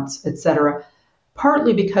restaurants, etc.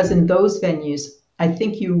 Partly because in those venues, I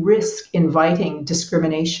think you risk inviting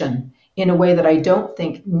discrimination in a way that I don't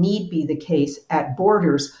think need be the case at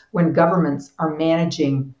borders when governments are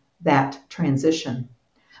managing that transition.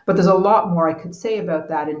 But there's a lot more I could say about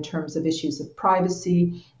that in terms of issues of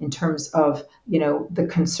privacy, in terms of, the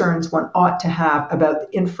concerns one ought to have about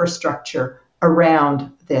the infrastructure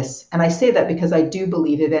around this. And I say that because I do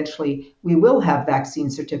believe eventually we will have vaccine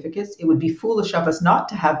certificates. It would be foolish of us not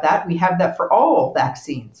to have that. We have that for all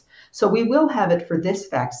vaccines. So we will have it for this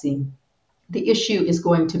vaccine. The issue is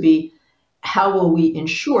going to be, how will we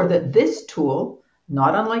ensure that this tool,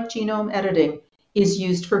 not unlike genome editing, is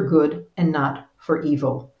used for good and not for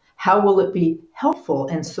evil? How will it be helpful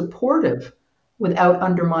and supportive without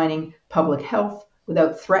undermining public health,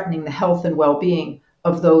 without threatening the health and well-being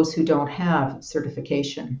of those who don't have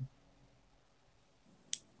certification?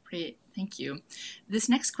 Great, thank you. This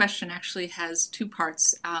next question actually has two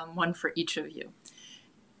parts, one for each of you.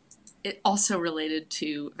 It also related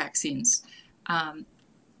to vaccines. Dr.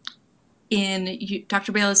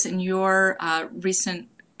 Baylis, in your recent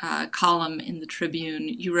column in the Tribune,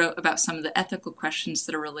 you wrote about some of the ethical questions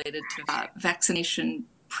that are related to vaccination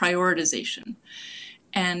prioritization.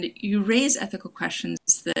 And you raise ethical questions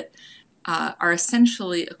that are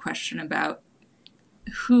essentially a question about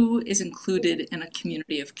who is included in a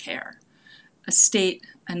community of care, a state,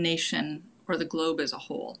 a nation, or the globe as a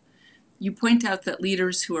whole. You point out that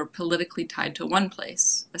leaders who are politically tied to one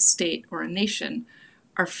place, a state, or a nation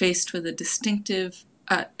are faced with a disincentive,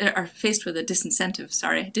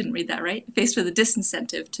 sorry, I didn't read that right, faced with a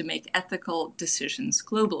disincentive to make ethical decisions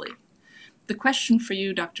globally. The question for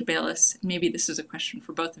you, Dr. Baylis, maybe this is a question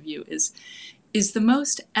for both of you, is the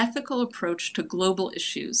most ethical approach to global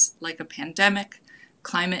issues like a pandemic,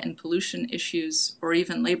 climate and pollution issues, or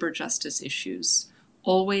even labor justice issues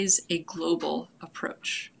always a global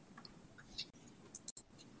approach?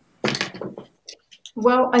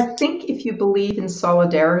 Well, I think if you believe in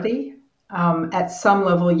solidarity, at some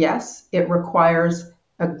level, yes, it requires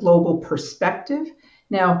a global perspective.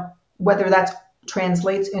 Now, whether that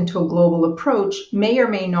translates into a global approach may or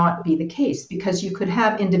may not be the case, because you could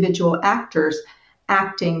have individual actors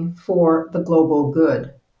acting for the global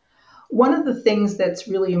good. One of the things that's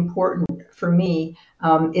really important for me,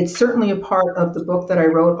 it's certainly a part of the book that I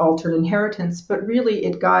wrote, Altered Inheritance, but really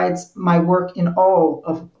it guides my work in all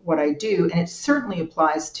of what I do, and it certainly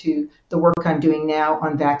applies to the work I'm doing now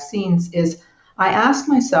on vaccines, is I ask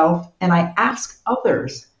myself and I ask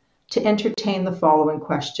others to entertain the following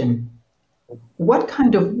question. What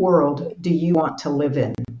kind of world do you want to live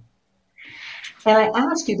in? And I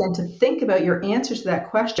ask you then to think about your answers to that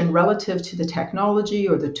question relative to the technology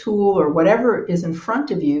or the tool or whatever is in front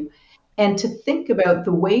of you, and to think about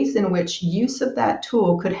the ways in which use of that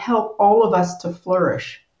tool could help all of us to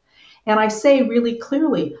flourish. And I say really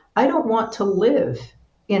clearly, I don't want to live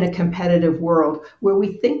in a competitive world where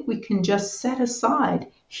we think we can just set aside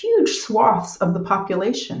huge swaths of the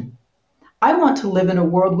population. I want to live in a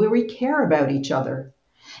world where we care about each other.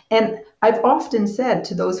 And I've often said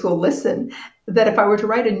to those who will listen that if I were to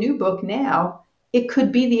write a new book now, it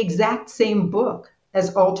could be the exact same book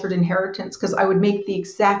as Altered Inheritance, because I would make the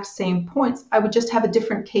exact same points. I would just have a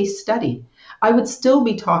different case study. I would still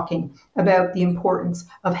be talking about the importance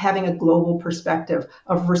of having a global perspective,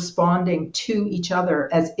 of responding to each other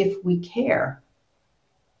as if we care.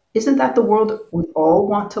 Isn't that the world we all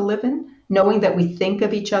want to live in, knowing that we think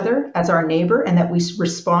of each other as our neighbor and that we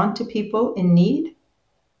respond to people in need?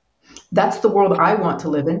 That's the world I want to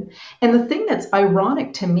live in. And the thing that's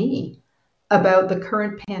ironic to me about the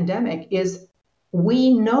current pandemic is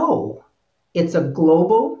we know it's a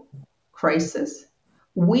global crisis.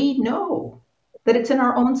 We know that it's in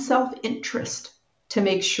our own self-interest to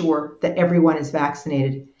make sure that everyone is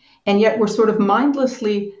vaccinated. And yet we're sort of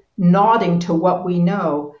mindlessly nodding to what we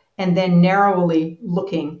know and then narrowly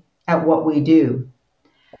looking at what we do.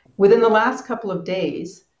 Within the last couple of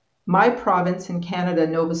days, my province in Canada,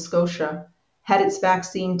 Nova Scotia, had its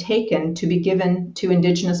vaccine taken to be given to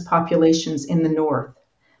Indigenous populations in the north.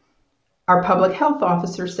 Our public health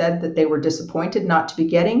officer said that they were disappointed not to be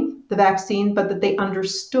getting the vaccine, but that they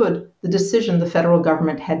understood the decision the federal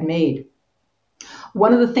government had made.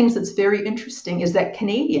 One of the things that's very interesting is that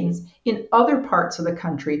Canadians in other parts of the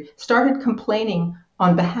country started complaining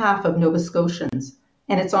on behalf of Nova Scotians.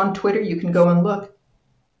 And it's on Twitter, you can go and look.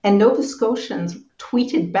 And Nova Scotians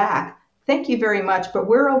tweeted back, "Thank you very much, but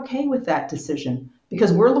we're okay with that decision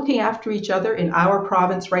because we're looking after each other in our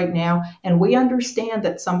province right now, and we understand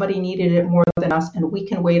that somebody needed it more than us, and we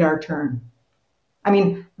can wait our turn." I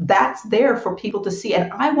mean, that's there for people to see.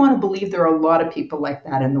 And I want to believe there are a lot of people like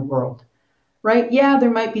that in the world, right? Yeah, there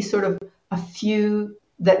might be sort of a few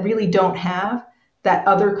that really don't have that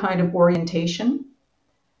other kind of orientation.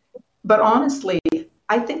 But honestly,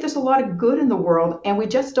 I think there's a lot of good in the world, and we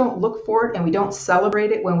just don't look for it, and we don't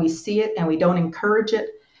celebrate it when we see it, and we don't encourage it.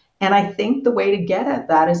 And I think the way to get at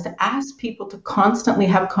that is to ask people to constantly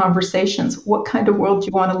have conversations. What kind of world do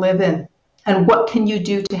you want to live in? And what can you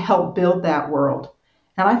do to help build that world?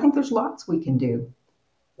 And I think there's lots we can do.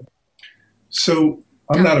 So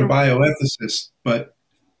I'm not a bioethicist, but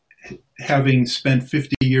having spent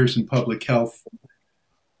 50 years in public health,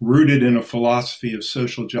 rooted in a philosophy of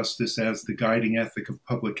social justice as the guiding ethic of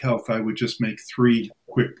public health, I would just make three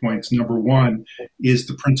quick points. Number one is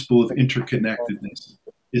the principle of interconnectedness,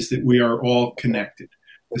 is that we are all connected.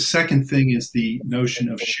 The second thing is the notion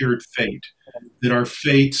of shared fate, that our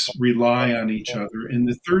fates rely on each other. And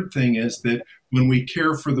the third thing is that when we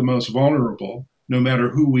care for the most vulnerable, no matter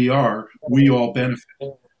who we are, we all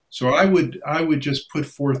benefit. So I would just put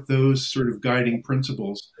forth those sort of guiding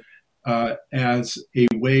principles as a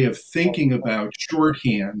way of thinking about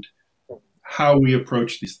shorthand how we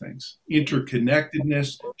approach these things.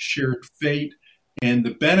 Interconnectedness, shared fate, and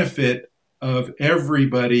the benefit of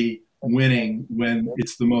everybody winning when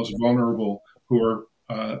it's the most vulnerable who are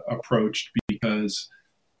approached, because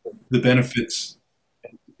the benefits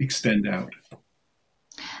extend out.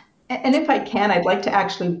 And if I can, I'd like to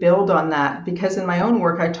actually build on that because in my own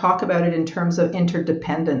work, I talk about it in terms of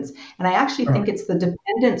interdependence. And I actually think it's the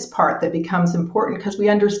dependence part that becomes important because we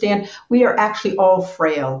understand we are actually all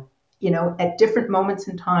frail. You know, at different moments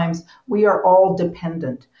in times, we are all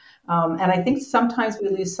dependent. And I think sometimes we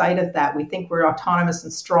lose sight of that. We think we're autonomous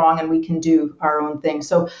and strong and we can do our own thing.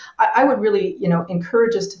 So I would really,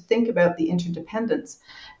 encourage us to think about the interdependence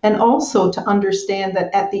and also to understand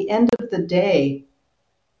that at the end of the day,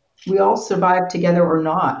 we all survive together or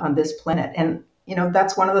not on this planet. And,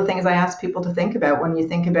 that's one of the things I ask people to think about when you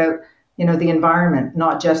think about, the environment,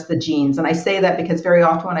 not just the genes. And I say that because very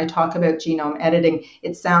often when I talk about genome editing,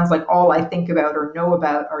 it sounds like all I think about or know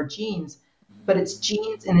about are genes, but it's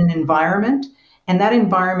genes in an environment. And that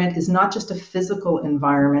environment is not just a physical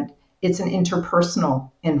environment, it's an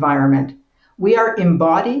interpersonal environment. We are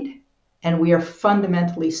embodied and we are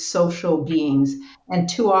fundamentally social beings. And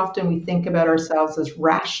too often we think about ourselves as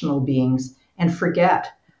rational beings and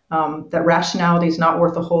forget that rationality is not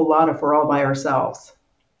worth a whole lot if we're all by ourselves.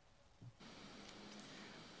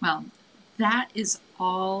 Well, that is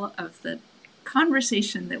all of the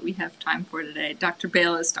conversation that we have time for today. Dr.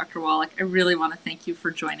 Bayles, Dr. Wallach, I really want to thank you for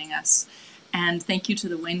joining us. And thank you to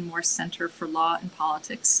the Wayne Morse Center for Law and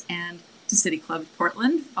Politics and to City Club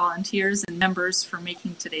Portland, volunteers and members for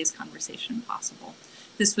making today's conversation possible.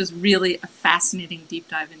 This was really a fascinating deep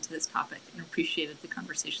dive into this topic and appreciated the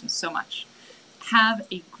conversation so much. Have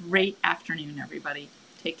a great afternoon, everybody.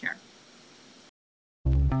 Take care.